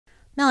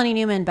Melanie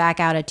Newman back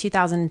out at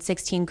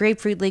 2016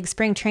 Grapefruit League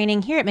spring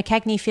training here at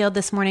McKechnie Field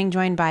this morning,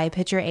 joined by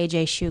pitcher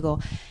A.J.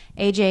 Schugel.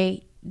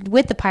 A.J.,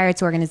 with the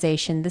Pirates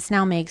organization, this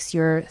now makes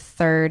your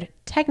third,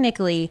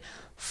 technically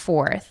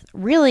fourth.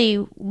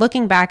 Really,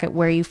 looking back at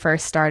where you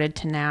first started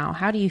to now,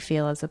 how do you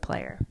feel as a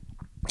player?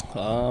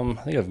 I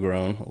think I've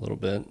grown a little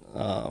bit.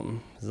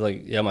 It's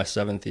like, my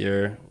seventh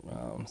year.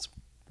 It's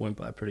went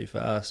by pretty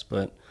fast,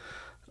 but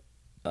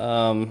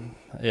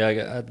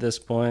at this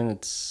point,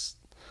 it's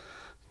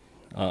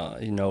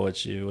you know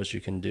what you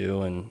can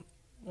do, and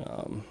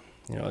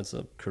it's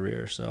a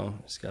career, so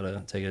you just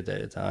gotta take it a day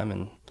at a time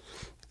and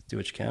do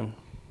what you can.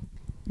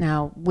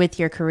 Now, with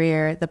your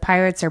career, the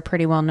Pirates are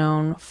pretty well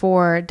known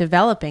for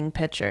developing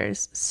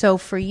pitchers. So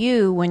for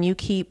you, when you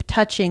keep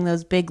touching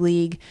those big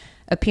league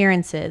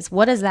appearances,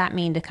 what does that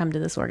mean to come to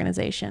this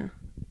organization?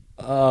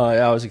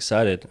 I was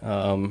excited.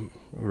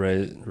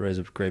 Ray's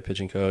a great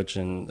pitching coach,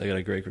 and they got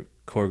a great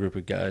core group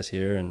of guys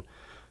here, and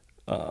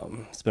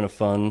it's been a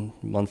fun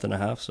month and a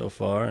half so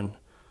far, and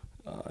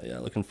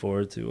looking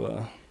forward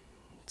to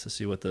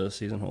see what the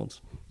season holds.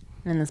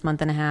 In this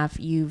month and a half,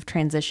 you've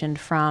transitioned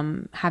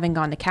from having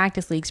gone to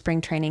Cactus League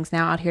spring trainings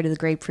now out here to the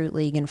Grapefruit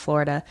League in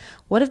Florida.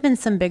 What have been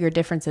some bigger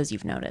differences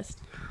you've noticed?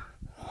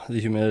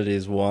 The humidity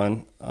is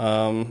one.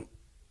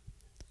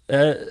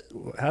 It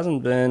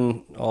hasn't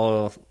been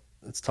all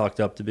it's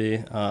talked up to be.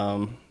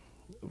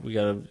 We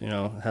got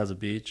it has a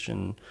beach,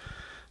 and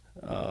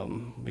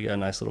we got a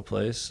nice little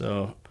place.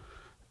 So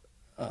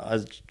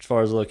as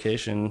far as the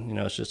location,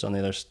 it's just on the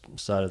other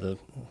side of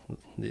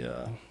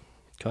the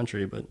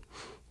country, but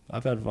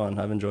I've had fun.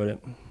 I've enjoyed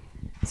it.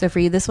 So for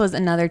you, this was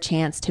another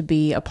chance to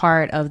be a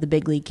part of the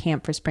big league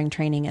camp for spring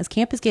training. As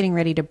camp is getting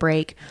ready to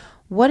break,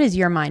 what is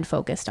your mind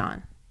focused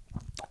on?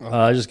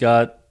 I just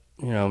got,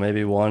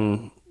 maybe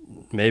one,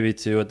 maybe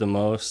two at the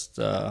most.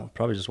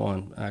 Probably just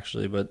one,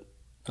 actually. But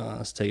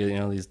let's take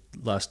it, these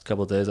last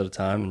couple of days at a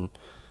time and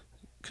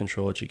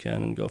control what you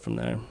can and go from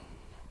there.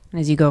 And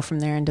as you go from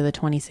there into the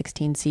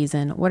 2016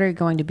 season, what are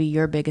going to be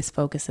your biggest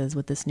focuses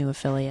with this new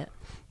affiliate?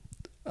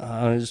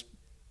 Just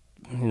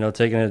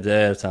taking it a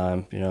day at a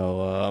time.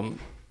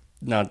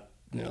 Not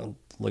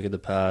look at the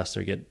past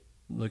or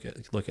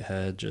look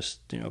ahead.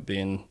 Just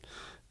being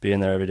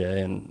there every day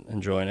and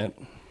enjoying it.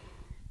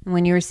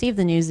 When you received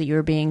the news that you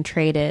were being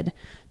traded,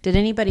 did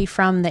anybody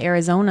from the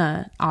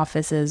Arizona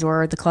offices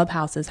or the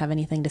clubhouses have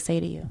anything to say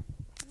to you?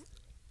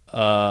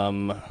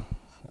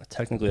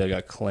 Technically, I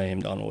got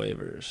claimed on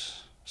waivers,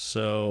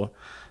 so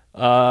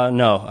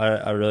no,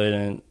 I really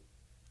didn't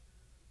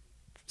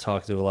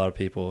talk to a lot of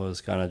people. It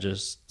was kind of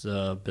just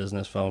a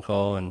business phone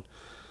call, and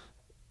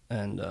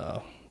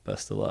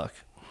best of luck.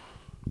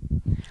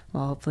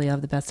 Well, hopefully you'll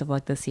have the best of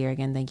luck this year.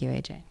 Again, thank you,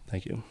 AJ.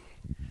 Thank you.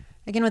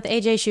 Again, with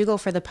AJ Schugel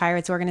for the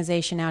Pirates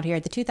organization out here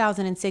at the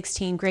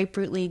 2016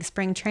 Grapefruit League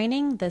spring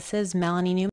training, this is Melanie Newman.